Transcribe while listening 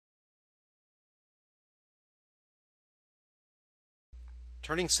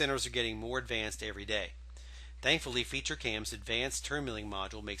Turning centers are getting more advanced every day. Thankfully, FeatureCAM's Advanced Turn Milling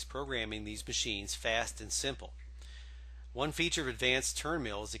module makes programming these machines fast and simple. One feature of Advanced Turn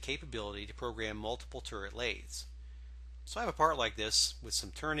Mill is the capability to program multiple turret lathes. So I have a part like this with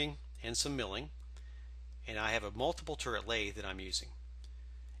some turning and some milling, and I have a multiple turret lathe that I'm using.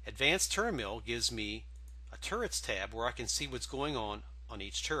 Advanced Turn Mill gives me a Turrets tab where I can see what's going on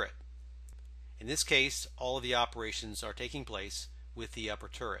each turret. In this case, all of the operations are taking place with the upper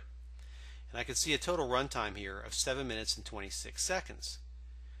turret. And I can see a total runtime here of 7 minutes and 26 seconds.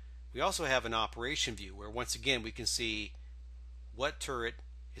 We also have an operation view where once again we can see what turret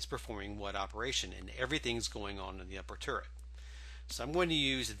is performing what operation, and everything's going on in the upper turret. So I'm going to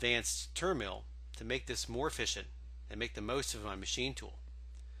use Advanced Turn Mill to make this more efficient and make the most of my machine tool.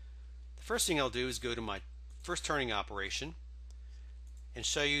 The first thing I'll do is go to my first turning operation and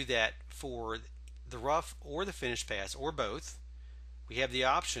show you that for the rough or the finish pass or both, we have the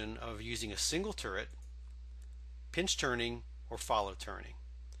option of using a single turret, pinch turning, or follow turning.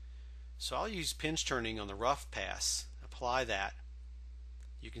 So I'll use pinch turning on the rough pass, apply that.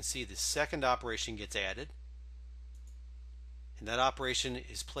 You can see the second operation gets added, and that operation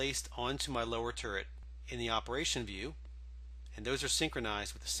is placed onto my lower turret in the operation view, and those are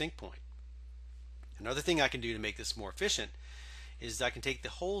synchronized with the sync point. Another thing I can do to make this more efficient is I can take the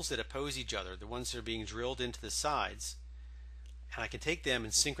holes that oppose each other, the ones that are being drilled into the sides, and I can take them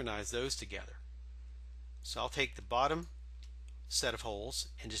and synchronize those together. So I'll take the bottom set of holes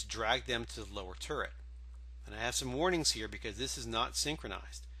and just drag them to the lower turret. And I have some warnings here because this is not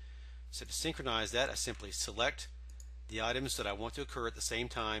synchronized. So to synchronize that, I simply select the items that I want to occur at the same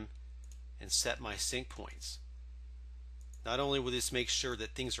time and set my sync points. Not only will this make sure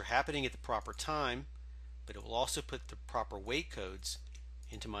that things are happening at the proper time, but it will also put the proper weight codes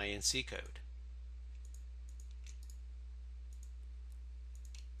into my NC code.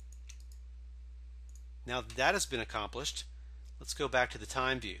 Now that that has been accomplished, let's go back to the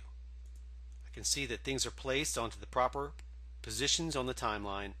time view. I can see that things are placed onto the proper positions on the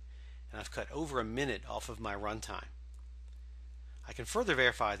timeline, and I've cut over a minute off of my runtime. I can further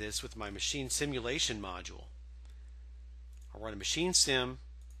verify this with my machine simulation module. I'll run a machine sim,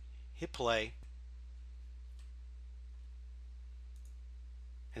 hit play,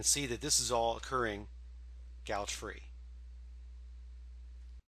 and see that this is all occurring gouge free.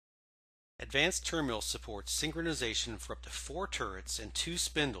 Advanced Turn Mill supports synchronization for up to 4 turrets and 2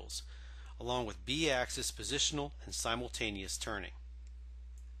 spindles, along with B-axis positional and simultaneous turning.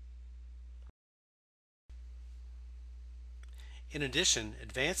 In addition,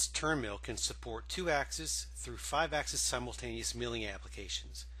 Advanced Turn Mill can support 2-axis through 5-axis simultaneous milling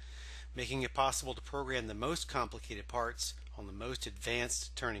applications, making it possible to program the most complicated parts on the most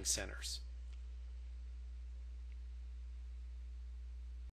advanced turning centers.